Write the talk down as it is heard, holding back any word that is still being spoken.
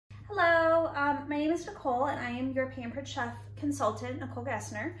My name is Nicole and I am your Pampered Chef consultant, Nicole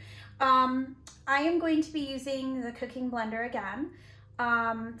Gessner. I am going to be using the cooking blender again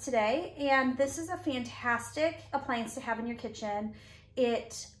today, and this is a fantastic appliance to have in your kitchen.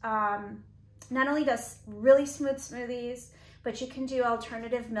 It not only does really smooth smoothies, but you can do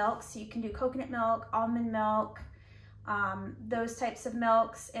alternative milks. So you can do coconut milk, almond milk, those types of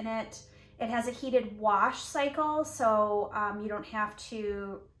milks in it. It has a heated wash cycle, so you don't have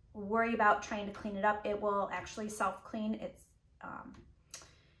to worry about trying to clean it up. It will actually self-clean.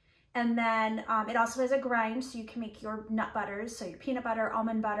 And then it also has a grind, so you can make your nut butters, so your peanut butter,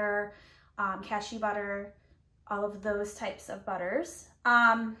 almond butter, cashew butter, all of those types of butters.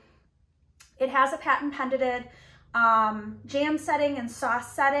 It has a patent pended jam setting and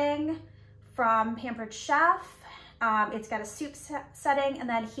sauce setting from Pampered Chef. It's got a soup setting and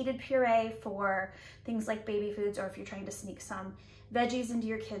then heated puree for things like baby foods, or if you're trying to sneak some veggies into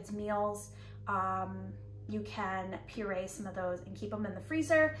your kids' meals, you can puree some of those and keep them in the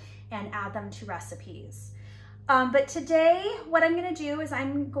freezer and add them to recipes. But today, what I'm gonna do is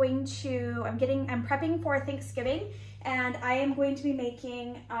I'm prepping for Thanksgiving, and I am going to be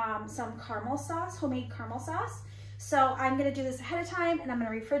making some caramel sauce, homemade caramel sauce. So I'm gonna do this ahead of time and I'm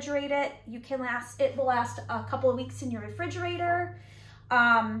gonna refrigerate it. It will last a couple of weeks in your refrigerator.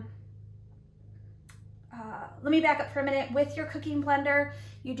 Let me back up for a minute. With your cooking blender,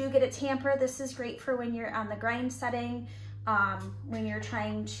 you do get a tamper. This is great for when you're on the grind setting, when you're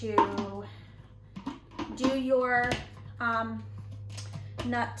trying to do your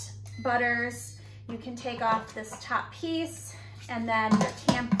nut butters. You can take off this top piece and then your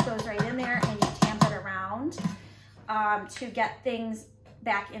tamp goes right in there and you tamp it around to get things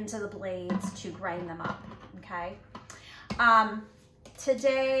back into the blades to grind them up, okay?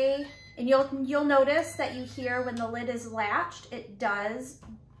 Today, and you'll notice that you hear when the lid is latched, it does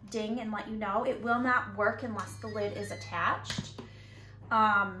ding and let you know. It will not work unless the lid is attached.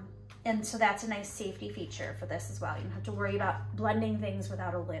 And so that's a nice safety feature for this as well. You don't have to worry about blending things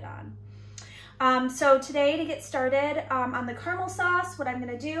without a lid on. So today, to get started on the caramel sauce, what I'm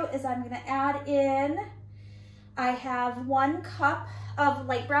gonna do is I'm gonna add in, I have 1 cup of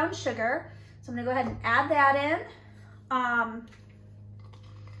light brown sugar. So I'm gonna go ahead and add that in.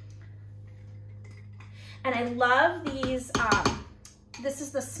 And I love these, this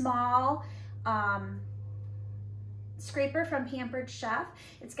is the small scraper from Pampered Chef.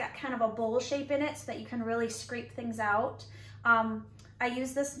 It's got kind of a bowl shape in it so that you can really scrape things out. I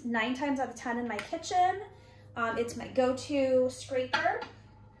use this 9 times out of 10 in my kitchen. It's my go-to scraper.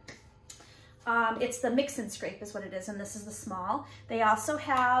 It's the mix and scrape is what it is, and this is the small. They also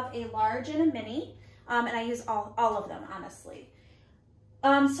have a large and a mini, and I use all of them, honestly.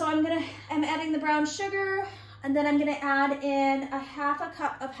 So I'm adding the brown sugar, and then I'm gonna add in a 1/2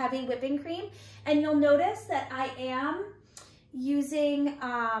 cup of heavy whipping cream. And you'll notice that I am using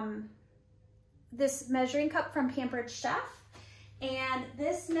this measuring cup from Pampered Chef. And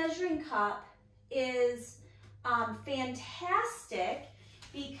this measuring cup is fantastic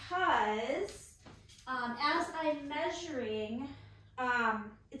because as I'm measuring,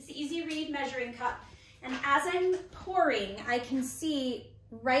 it's the Easy Read measuring cup. And as I'm pouring, I can see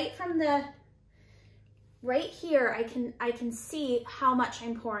right here, I can see how much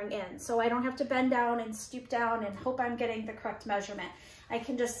I'm pouring in. So I don't have to bend down and stoop down and hope I'm getting the correct measurement. I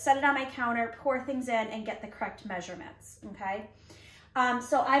can just set it on my counter, pour things in, and get the correct measurements, okay?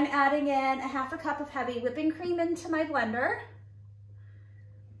 So I'm adding in a 1/2 cup of heavy whipping cream into my blender.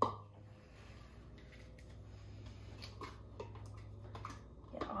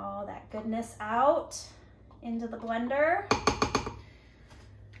 Get all that goodness out into the blender.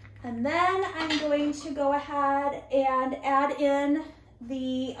 And then I'm going to go ahead and add in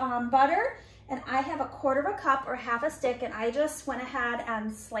the butter. And I have a 1/4 cup or 1/2 stick, and I just went ahead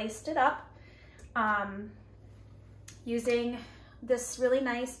and sliced it up using this really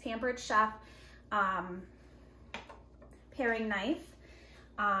nice Pampered Chef paring knife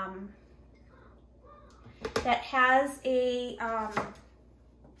that has a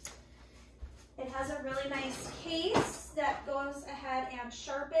it has a really nice case that goes ahead and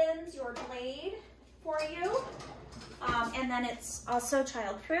sharpens your blade for you. And then it's also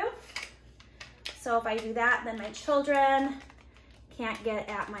child-proof. So if I do that, then my children can't get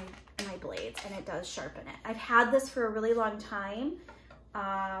at my blades, and it does sharpen it. I've had this for a really long time,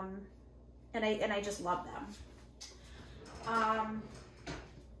 and I just love them.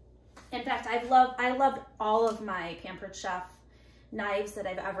 In fact, I love all of my Pampered Chef knives that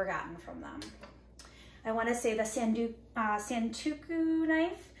I've ever gotten from them. I want to say the Santoku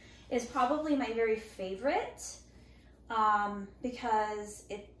knife is probably my very favorite. because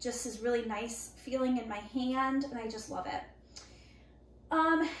it just is really nice feeling in my hand and I just love it.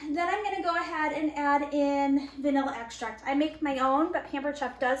 Then I'm gonna go ahead and add in vanilla extract. I make my own, but Pampered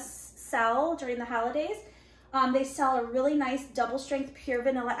Chef does sell during the holidays. They sell a really nice double strength pure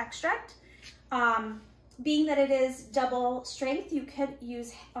vanilla extract. Being that it is double strength, you could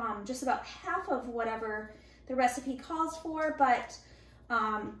use just about half of whatever the recipe calls for, but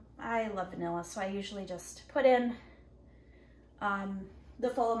I love vanilla, so I usually just put in the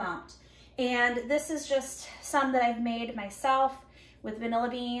full amount. And this is just some that I've made myself with vanilla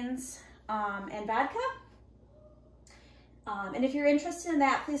beans and vodka. And if you're interested in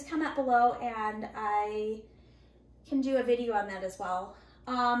that, please comment below and I can do a video on that as well.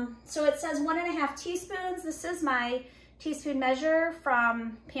 So it says 1.5 teaspoons. This is my teaspoon measure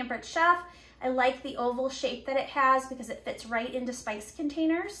from Pampered Chef. I like the oval shape that it has because it fits right into spice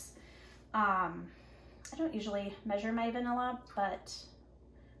containers. I don't usually measure my vanilla, but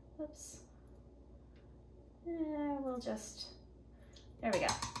whoops. We'll just, there we go,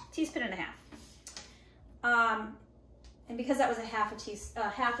 1.5 teaspoons. And because that was a half a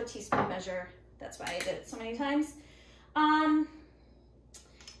teaspoon measure, that's why I did it so many times.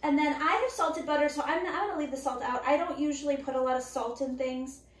 And then I have salted butter, so I'm gonna leave the salt out. I don't usually put a lot of salt in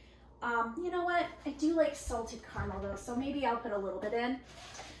things. You know what? I do like salted caramel though, so maybe I'll put a little bit in.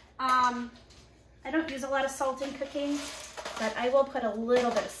 I don't use a lot of salt in cooking, but I will put a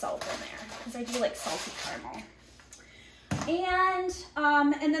little bit of salt in there because I do like salted caramel.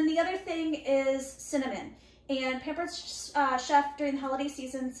 And then the other thing is cinnamon. And Pampered Chef during the holiday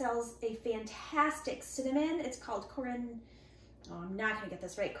season sells a fantastic cinnamon. It's called I'm not gonna get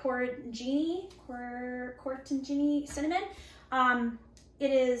this right, Cortagini cinnamon.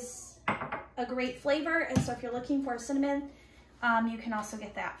 It is a great flavor, and so if you're looking for cinnamon, you can also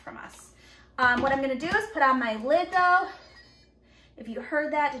get that from us. What I'm gonna do is put on my lid though. If you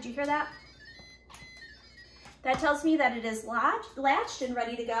heard that, did you hear that? That tells me that it is latched and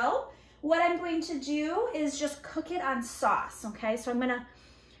ready to go. What I'm going to do is just cook it on sauce, okay? So I'm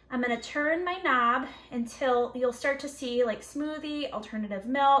gonna turn my knob until you'll start to see like smoothie, alternative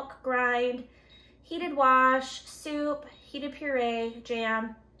milk, grind, heated wash, soup, heated puree,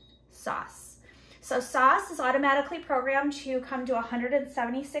 jam, sauce. So sauce is automatically programmed to come to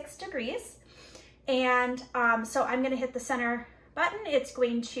 176 degrees. And so I'm gonna hit the center button. It's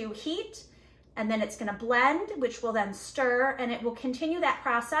going to heat and then it's gonna blend, which will then stir, and it will continue that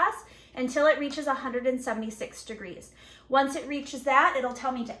process until it reaches 176 degrees. Once it reaches that, it'll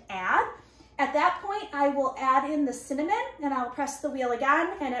tell me to add. At that point, I will add in the cinnamon and I'll press the wheel again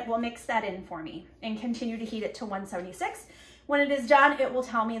and it will mix that in for me and continue to heat it to 176. When it is done, it will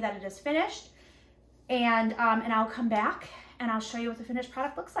tell me that it is finished, and I'll come back and I'll show you what the finished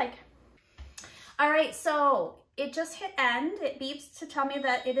product looks like. All right, so it just hit end. It beeps to tell me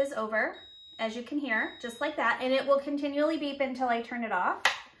that it is over, as you can hear, just like that. And it will continually beep until I turn it off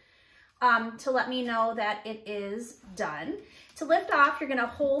to let me know that it is done. To lift off, you're gonna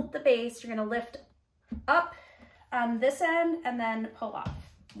hold the base, you're gonna lift up on this end and then pull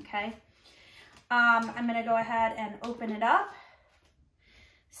off, okay? I'm gonna go ahead and open it up.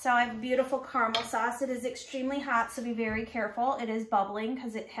 So I have beautiful caramel sauce. It is extremely hot, so be very careful. It is bubbling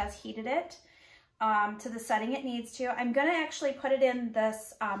because it has heated it to the setting it needs to. I'm gonna actually put it in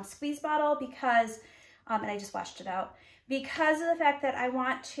this squeeze bottle because, and I just washed it out, because of the fact that I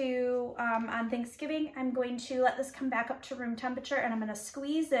want to, on Thanksgiving, I'm going to let this come back up to room temperature and I'm gonna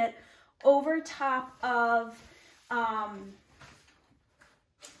squeeze it over top of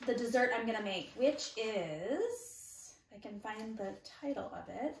the dessert I'm gonna make, which is, if I can find the title of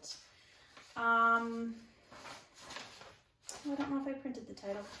it. I don't know if I printed the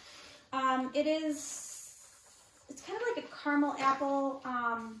title. It's kind of like a caramel apple.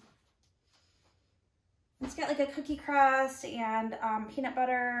 It's got like a cookie crust and peanut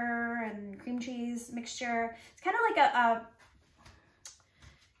butter and cream cheese mixture. It's kind of like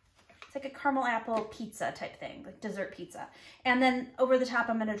it's like a caramel apple pizza type thing, like dessert pizza. And then over the top,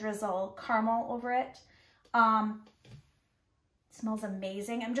 I'm gonna drizzle caramel over it. It smells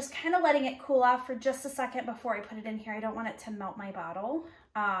amazing. I'm just kind of letting it cool off for just a second before I put it in here. I don't want it to melt my bottle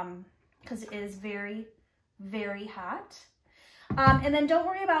because it is very, very hot. And then don't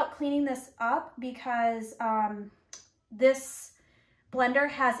worry about cleaning this up because this blender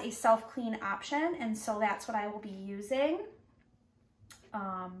has a self-clean option, and so that's what I will be using.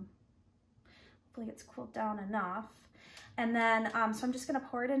 Hopefully it's cooled down enough. And then, so I'm just gonna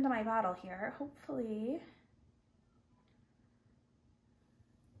pour it into my bottle here. Hopefully,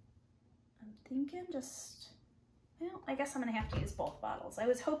 I'm thinking just, well, I guess I'm gonna have to use both bottles. I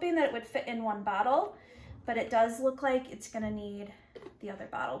was hoping that it would fit in one bottle, but it does look like it's gonna need the other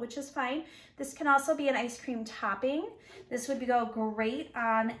bottle, which is fine. This can also be an ice cream topping. This would go great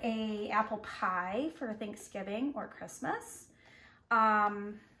on a apple pie for Thanksgiving or Christmas.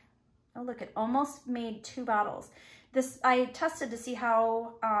 Oh look, it almost made 2 bottles. This, I tested to see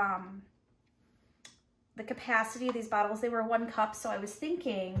how the capacity of these bottles, they were 1 cup, so I was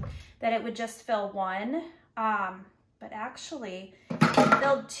thinking that it would just fill 1, but actually it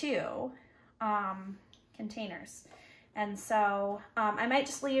filled 2 containers. And so I might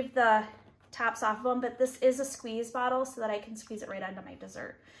just leave the tops off of them, but this is a squeeze bottle so that I can squeeze it right onto my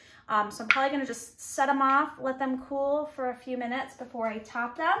dessert. So I'm probably gonna just set them off, let them cool for a few minutes before I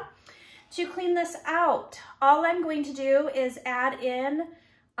top them. To clean this out, all I'm going to do is add in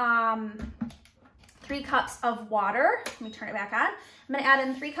 3 cups of water. Let me turn it back on. I'm gonna add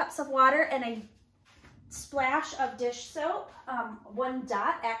in 3 cups of water and a splash of dish soap, 1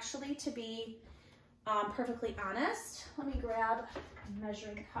 dot actually, to be perfectly honest. Let me grab a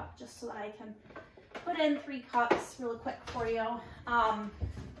measuring cup just so that I can put in 3 cups really quick for you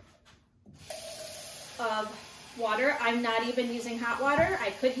of water. I'm not even using hot water.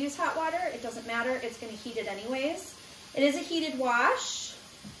 I could use hot water. It doesn't matter. It's going to heat it anyways. It is a heated wash.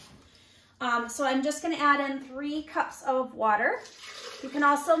 So I'm just going to add in 3 cups of water. You can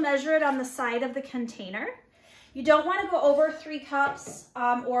also measure it on the side of the container. You don't want to go over 3 cups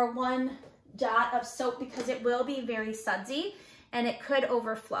or 1 dot of soap because it will be very sudsy and it could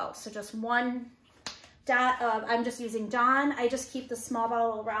overflow. So just 1 dot of, I'm just using Dawn. I just keep the small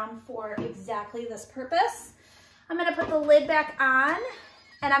bottle around for exactly this purpose. I'm going to put the lid back on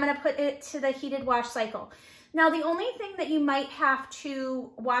and I'm going to put it to the heated wash cycle. Now the only thing that you might have to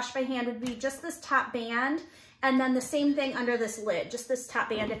wash by hand would be just this top band, and then the same thing under this lid, just this top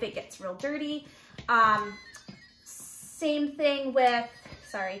band if it gets real dirty. Same thing with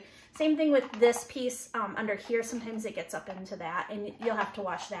this piece under here. Sometimes it gets up into that and you'll have to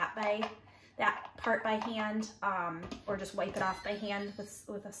wash that part by hand, or just wipe it off by hand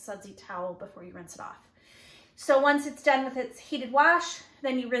with a sudsy towel before you rinse it off. So once it's done with its heated wash,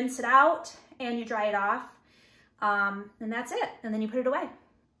 then you rinse it out and you dry it off, and that's it. And then you put it away.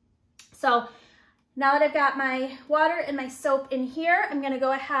 So now that I've got my water and my soap in here, I'm gonna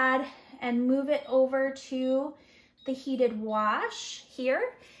go ahead and move it over to the heated wash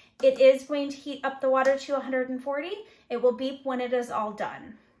here. It is going to heat up the water to 140. It will beep when it is all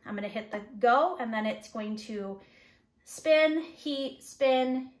done. I'm gonna hit the go, and then it's going to spin, heat,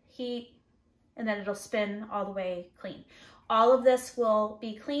 and then it'll spin all the way clean. All of this will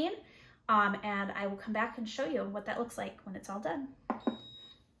be clean, and I will come back and show you what that looks like when it's all done.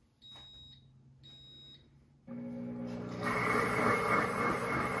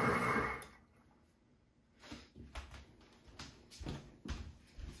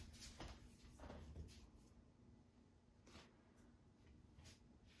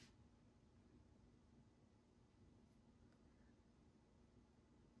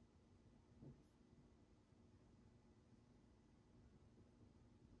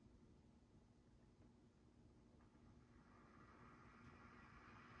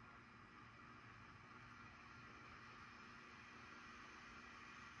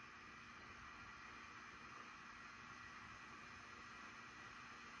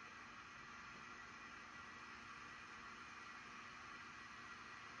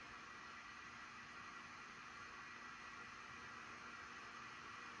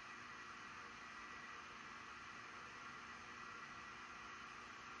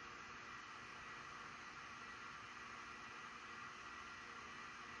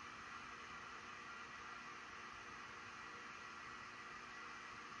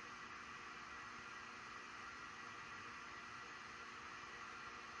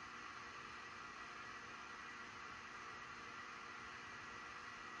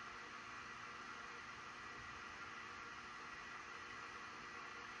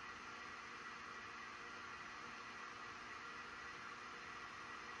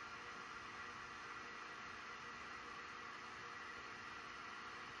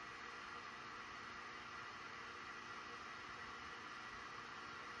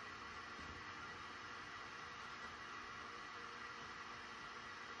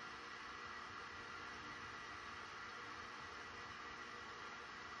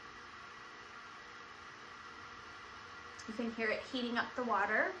 You can hear it heating up the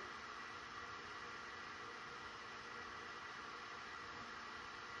water.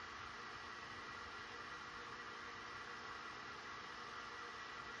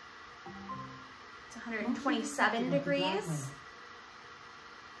 It's 127 degrees.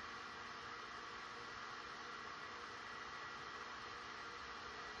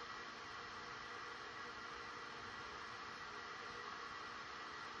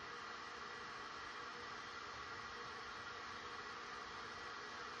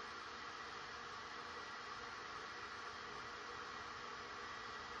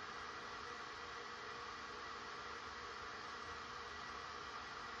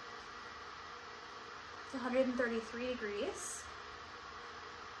 It's 133 degrees.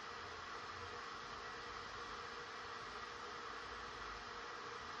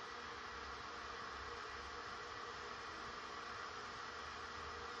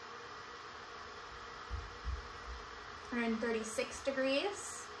 And 36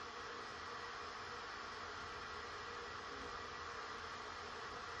 degrees.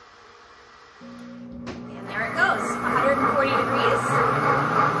 And there it goes, 140 degrees.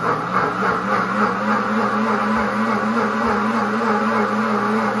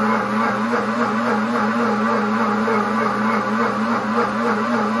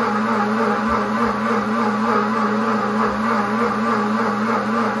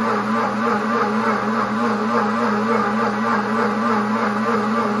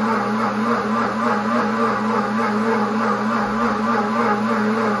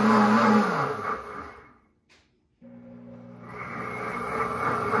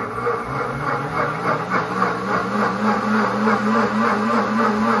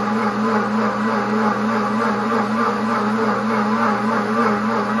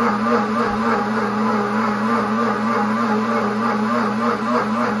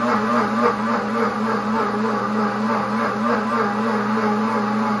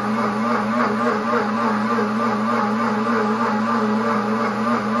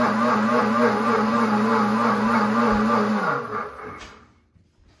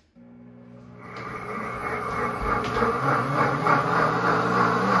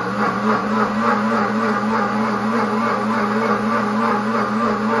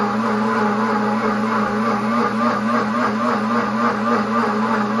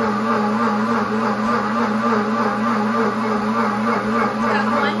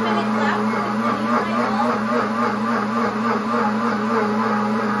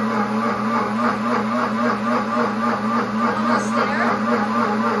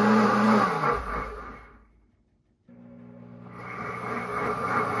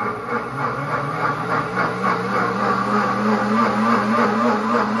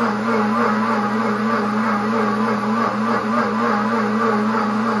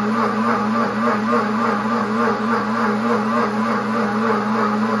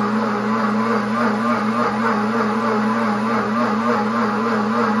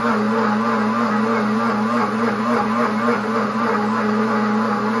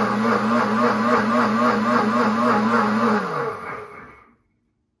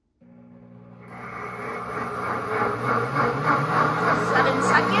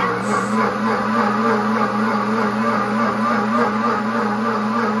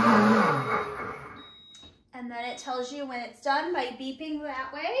 Tells you when it's done by beeping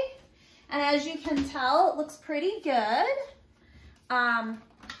that way. And as you can tell, it looks pretty good.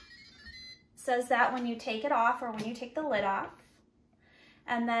 Says that when you take it off or when you take the lid off.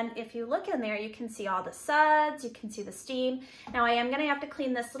 And then if you look in there, you can see all the suds, you can see the steam. Now I am gonna have to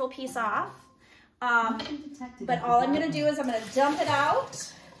clean this little piece off. But all I'm gonna do is I'm gonna dump it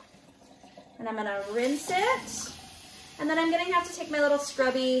out and I'm gonna rinse it. And then I'm gonna have to take my little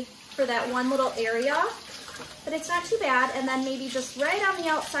scrubby for that one little area. But it's not too bad, and then maybe just right on the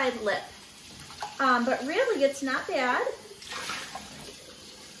outside lip. But really, it's not bad.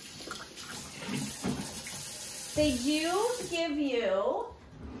 They do give you,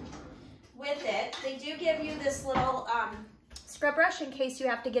 with it, they do give you this little scrub brush in case you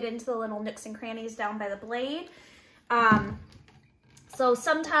have to get into the little nooks and crannies down by the blade. So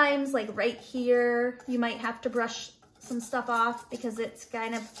sometimes, like right here, you might have to brush some stuff off because it's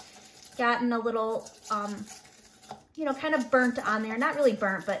kind of gotten a little, you know, kind of burnt on there. Not really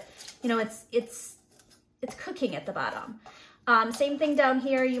burnt, but you know, it's cooking at the bottom. Same thing down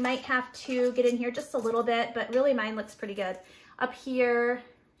here. You might have to get in here just a little bit, but really mine looks pretty good. Up here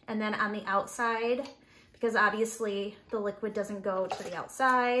and then on the outside, because obviously the liquid doesn't go to the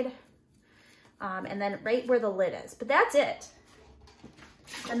outside. And then right where the lid is, but that's it.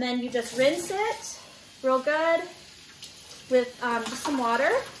 And then you just rinse it real good with just some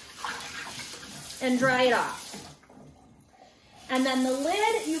water and dry it off. And then the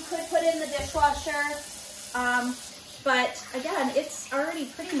lid you could put in the dishwasher, but again, it's already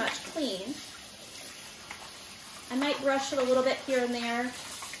pretty much clean. I might brush it a little bit here and there,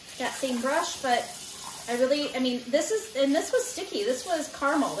 that same brush, but I mean, this was sticky. This was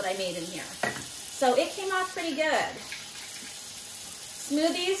caramel that I made in here. So it came off pretty good.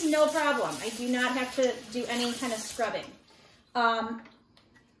 Smoothies, no problem. I do not have to do any kind of scrubbing.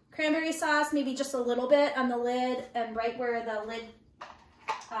 Cranberry sauce, maybe just a little bit on the lid and right where the lid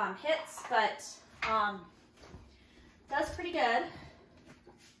hits, but that's pretty good.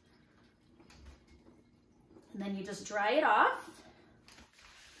 And then you just dry it off,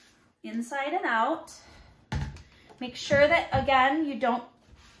 inside and out. Make sure that, again, you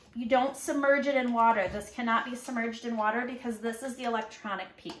don't submerge it in water. This cannot be submerged in water because this is the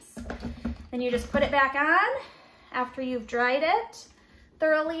electronic piece. Then you just put it back on after you've dried it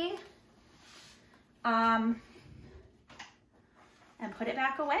thoroughly, and put it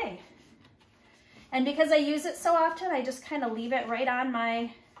back away. And because I use it so often, I just kind of leave it right on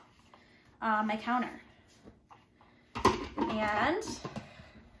my my counter. And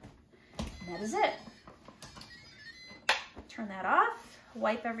that is it. Turn that off,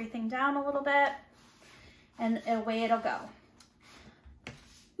 wipe everything down a little bit, and away it'll go.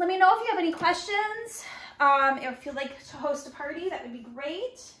 Let me know if you have any questions. If you'd like to host a party, that would be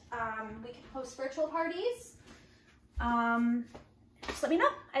great. We can host virtual parties. Just let me know.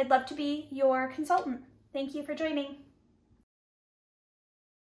 I'd love to be your consultant. Thank you for joining.